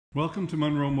Welcome to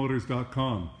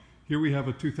MunroMotors.com. Here we have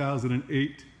a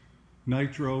 2008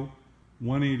 Nitro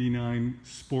 189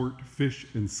 Sport Fish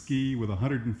and Ski with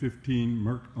 115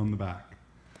 Merc on the back.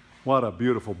 What a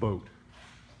beautiful boat.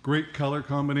 Great color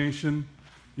combination,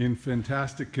 in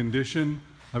fantastic condition.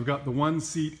 I've got the one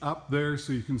seat up there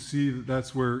so you can see that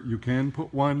that's where you can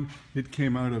put one. It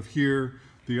came out of here.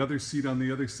 The other seat on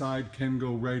the other side can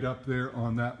go right up there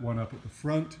on that one up at the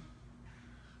front.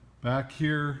 Back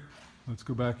here, let's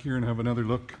go back here and have another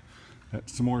look at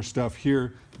some more stuff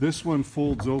here. This one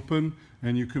folds open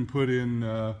and you can put in,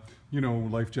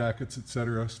 life jackets,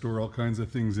 etc. Store all kinds of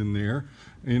things in there.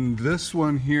 In this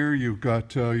one here, you've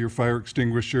got your fire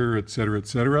extinguisher,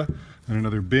 etc., and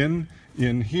another bin.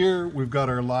 In here, we've got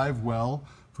our live well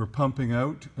for pumping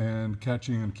out and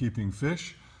catching and keeping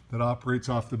fish that operates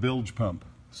off the bilge pump.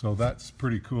 So that's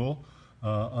pretty cool.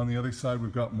 On the other side,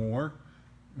 we've got more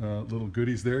little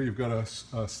goodies there. You've got a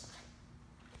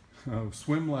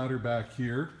swim ladder back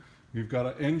here. We've got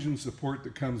an engine support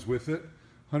that comes with it.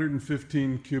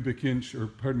 115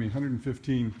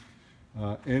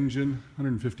 engine,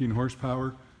 115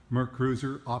 horsepower, Merc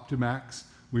Cruiser, Optimax.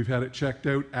 We've had it checked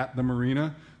out at the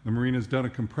marina. The marina's done a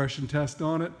compression test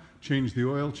on it, changed the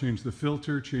oil, changed the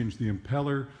filter, changed the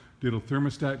impeller, did a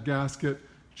thermostat gasket,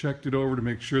 checked it over to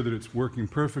make sure that it's working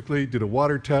perfectly, did a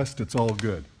water test, it's all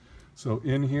good. So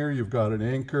in here you've got an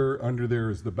anchor, under there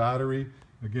is the battery.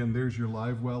 Again, there's your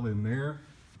live well in there.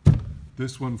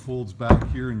 This one folds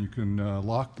back here and you can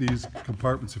lock these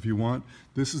compartments if you want.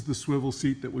 This is the swivel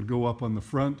seat that would go up on the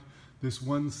front. This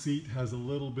one seat has a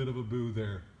little bit of a boo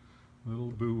there, a little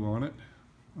boo on it.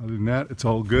 Other than that, it's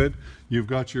all good. You've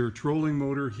got your trolling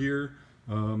motor here,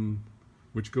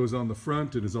 which goes on the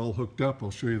front. It is all hooked up. I'll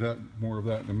show you more of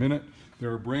that in a minute.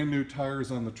 There are brand new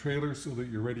tires on the trailer so that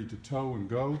you're ready to tow and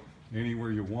go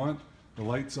anywhere you want. The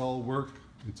lights all work.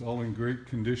 It's all in great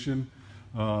condition.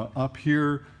 Up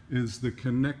here is the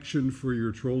connection for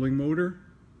your trolling motor.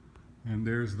 And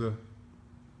there's the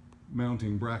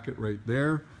mounting bracket right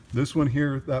there. This one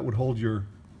here, that would hold your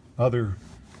other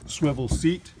swivel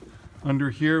seat. Under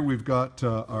here, we've got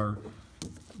our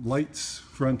lights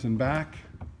front and back,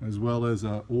 as well as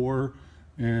an oar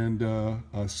and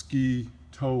a ski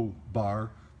tow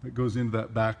bar that goes into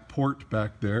that back port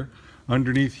back there.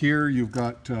 Underneath here, you've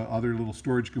got other little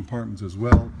storage compartments as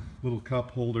well, little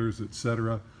cup holders,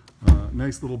 etc.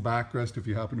 Nice little backrest if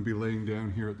you happen to be laying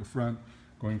down here at the front,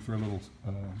 going for a little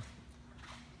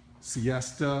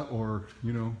siesta or,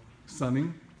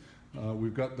 sunning.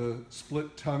 We've got the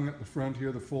split tongue at the front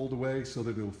here, the fold away, so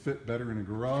that it'll fit better in a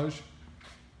garage.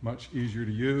 Much easier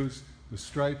to use. The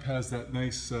stripe has that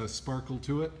nice sparkle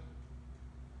to it.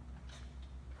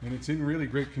 And it's in really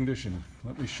great condition.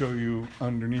 Let me show you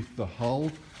underneath the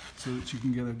hull so that you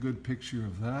can get a good picture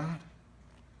of that.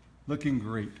 Looking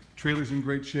great. Trailer's in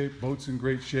great shape, boat's in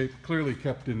great shape, clearly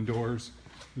kept indoors.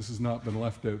 This has not been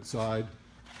left outside.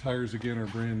 Tires again are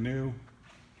brand new.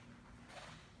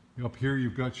 Up here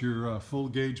you've got your full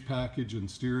gauge package and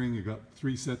steering. You've got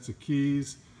 3 sets of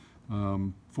keys,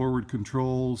 forward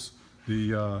controls.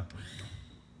 The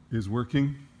is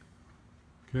working.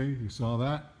 Okay, you saw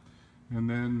that. And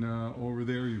then over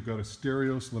there you've got a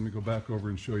stereo, so let me go back over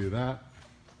and show you that.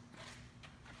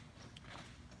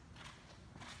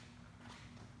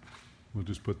 We'll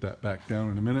just put that back down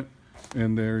in a minute.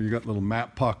 And there you got little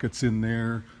map pockets in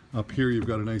there. Up here you've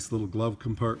got a nice little glove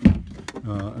compartment.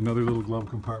 Another little glove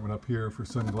compartment up here for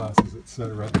sunglasses,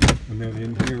 etc. And then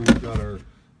in here we've got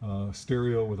our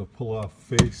stereo with a pull-off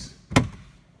face.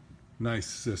 Nice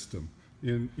system.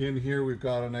 In here we've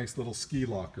got a nice little ski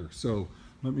locker. So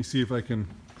let me see if I can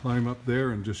climb up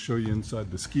there and just show you inside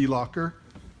the ski locker.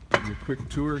 Give you a quick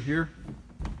tour here.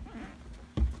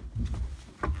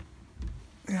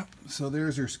 Yep, so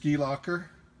there's your ski locker.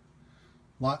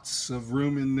 Lots of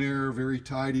room in there, very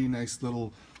tidy, nice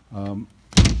little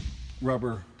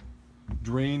rubber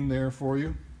drain there for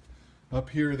you. Up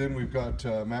here then we've got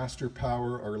master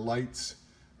power, our lights,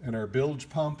 and our bilge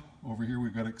pump. Over here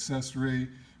we've got accessory,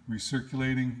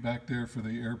 recirculating back there for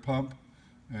the air pump,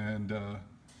 and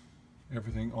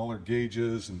everything, all our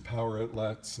gauges and power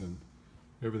outlets, and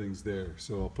everything's there.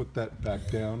 So I'll put that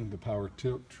back down, the power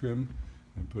tilt trim,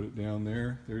 and put it down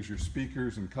there. There's your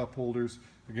speakers and cup holders.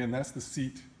 Again, that's the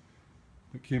seat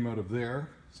that came out of there,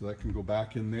 so that can go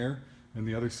back in there. And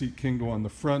the other seat can go on the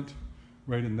front,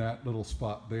 right in that little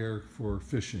spot there for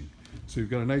fishing. So you've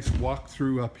got a nice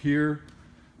walk-through up here.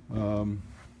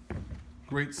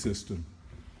 Great system.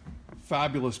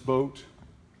 Fabulous boat.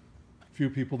 Few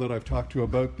people that I've talked to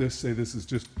about this say this is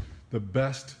just the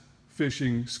best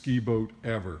fishing ski boat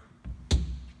ever.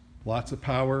 Lots of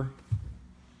power.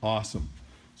 Awesome.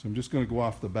 So I'm just going to go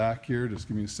off the back here. Just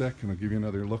give me a sec and I'll give you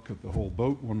another look at the whole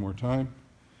boat one more time.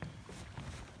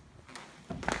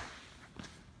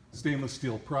 Stainless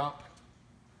steel prop.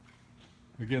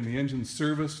 Again, the engine's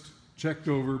serviced, checked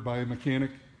over by a mechanic,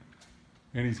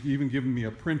 and he's even given me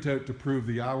a printout to prove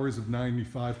the hours of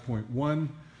 95.1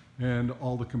 and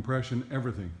all the compression,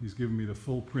 everything. He's given me the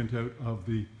full printout of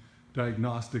the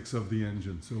diagnostics of the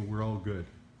engine, so we're all good.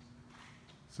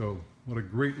 So what a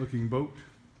great looking boat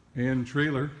and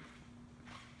trailer.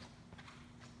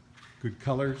 Good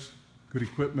colors, good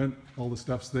equipment, all the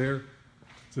stuff's there.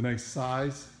 It's a nice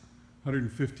size.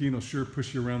 115 will sure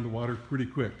push you around the water pretty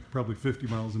quick, probably 50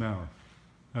 miles an hour.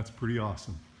 That's pretty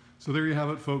awesome. So there you have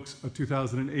it, folks, a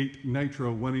 2008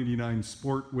 Nitro 189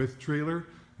 Sport with trailer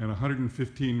and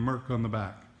 115 Merc on the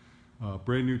back.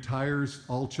 Brand new tires,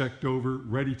 all checked over,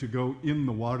 ready to go in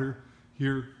the water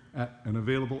here and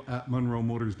available at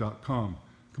munromotors.com.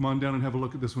 Come on down and have a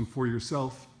look at this one for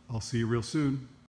yourself. I'll see you real soon.